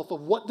myself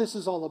of what this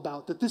is all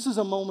about, that this is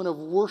a moment of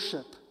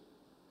worship.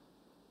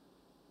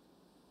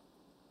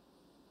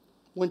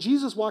 When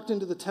Jesus walked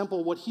into the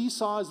temple, what he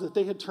saw is that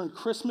they had turned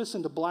Christmas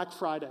into Black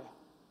Friday.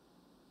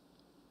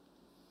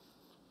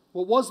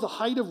 What was the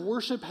height of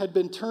worship had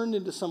been turned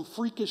into some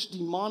freakish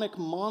demonic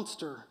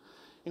monster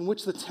in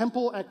which the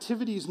temple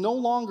activities no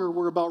longer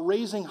were about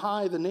raising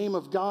high the name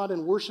of God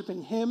and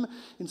worshiping him.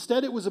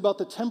 Instead, it was about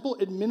the temple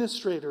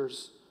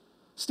administrators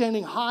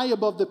standing high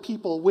above the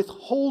people,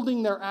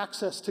 withholding their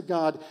access to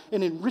God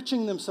and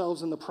enriching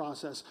themselves in the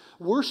process.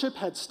 Worship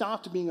had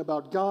stopped being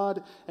about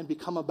God and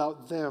become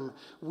about them.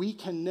 We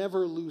can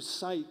never lose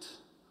sight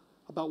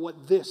about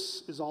what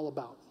this is all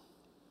about.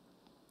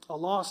 A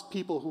lost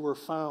people who were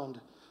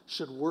found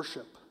should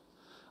worship.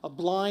 A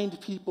blind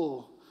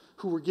people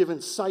who were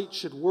given sight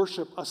should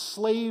worship.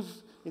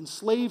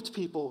 Enslaved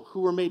people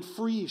who were made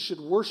free should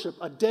worship.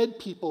 A dead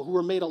people who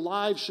were made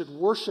alive should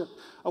worship.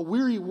 A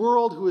weary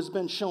world who has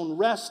been shown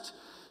rest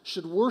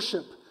should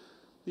worship.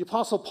 The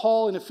Apostle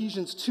Paul in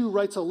Ephesians 2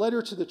 writes a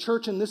letter to the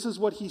church, and this is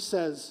what he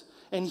says.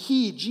 And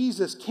he,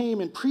 Jesus,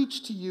 came and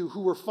preached to you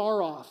who were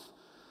far off,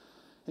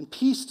 and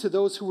peace to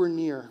those who were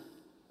near.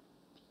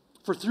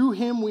 For through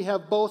him we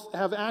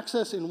have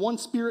access in one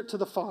spirit to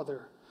the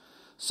Father.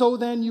 So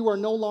then you are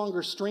no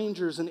longer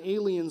strangers and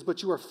aliens,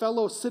 but you are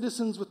fellow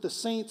citizens with the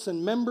saints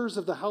and members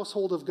of the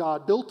household of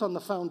God, built on the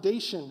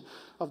foundation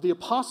of the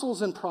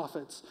apostles and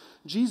prophets,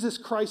 Jesus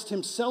Christ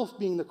himself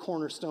being the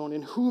cornerstone,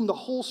 in whom the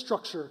whole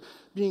structure,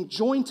 being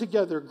joined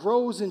together,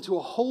 grows into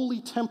a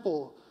holy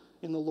temple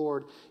in the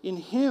Lord. In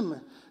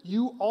him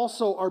you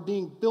also are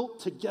being built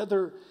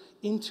together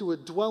into a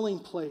dwelling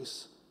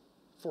place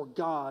for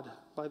God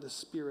by the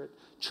Spirit.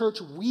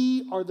 Church,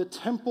 we are the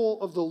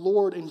temple of the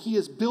Lord, and he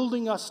is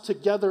building us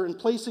together and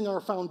placing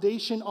our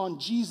foundation on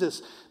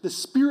Jesus. The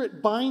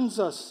Spirit binds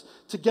us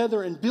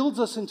together and builds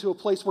us into a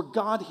place where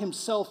God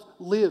himself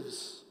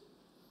lives.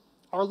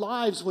 Our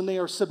lives, when they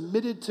are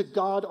submitted to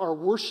God, are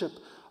worship.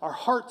 Our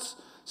hearts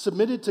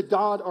submitted to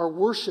God are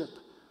worship.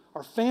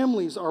 Our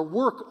families, our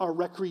work, our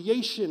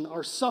recreation,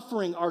 our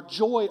suffering, our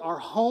joy, our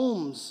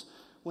homes,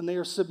 when they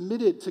are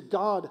submitted to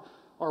God,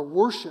 are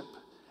worship.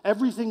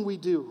 Everything we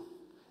do,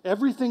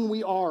 everything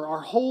we are,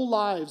 our whole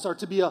lives are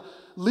to be a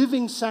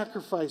living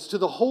sacrifice to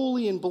the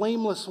holy and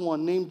blameless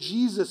one named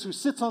Jesus, who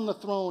sits on the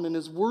throne and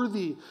is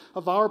worthy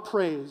of our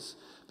praise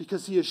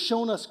because he has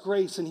shown us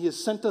grace and he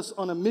has sent us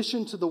on a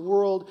mission to the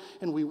world,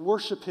 and we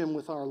worship him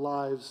with our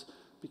lives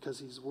because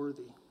he's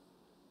worthy.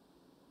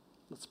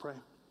 Let's pray.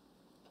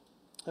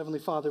 Heavenly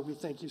Father, we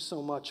thank you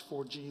so much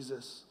for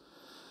Jesus.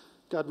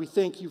 God, we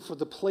thank you for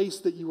the place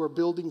that you are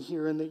building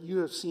here and that you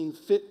have seen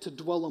fit to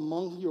dwell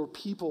among your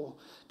people.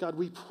 God,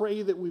 we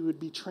pray that we would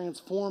be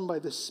transformed by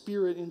the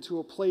Spirit into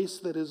a place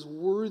that is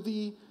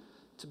worthy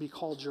to be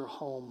called your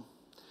home.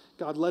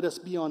 God, let us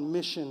be on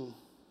mission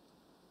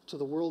to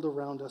the world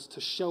around us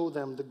to show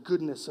them the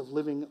goodness of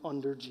living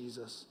under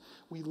Jesus.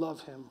 We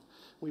love him.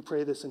 We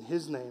pray this in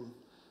his name.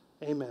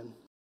 Amen.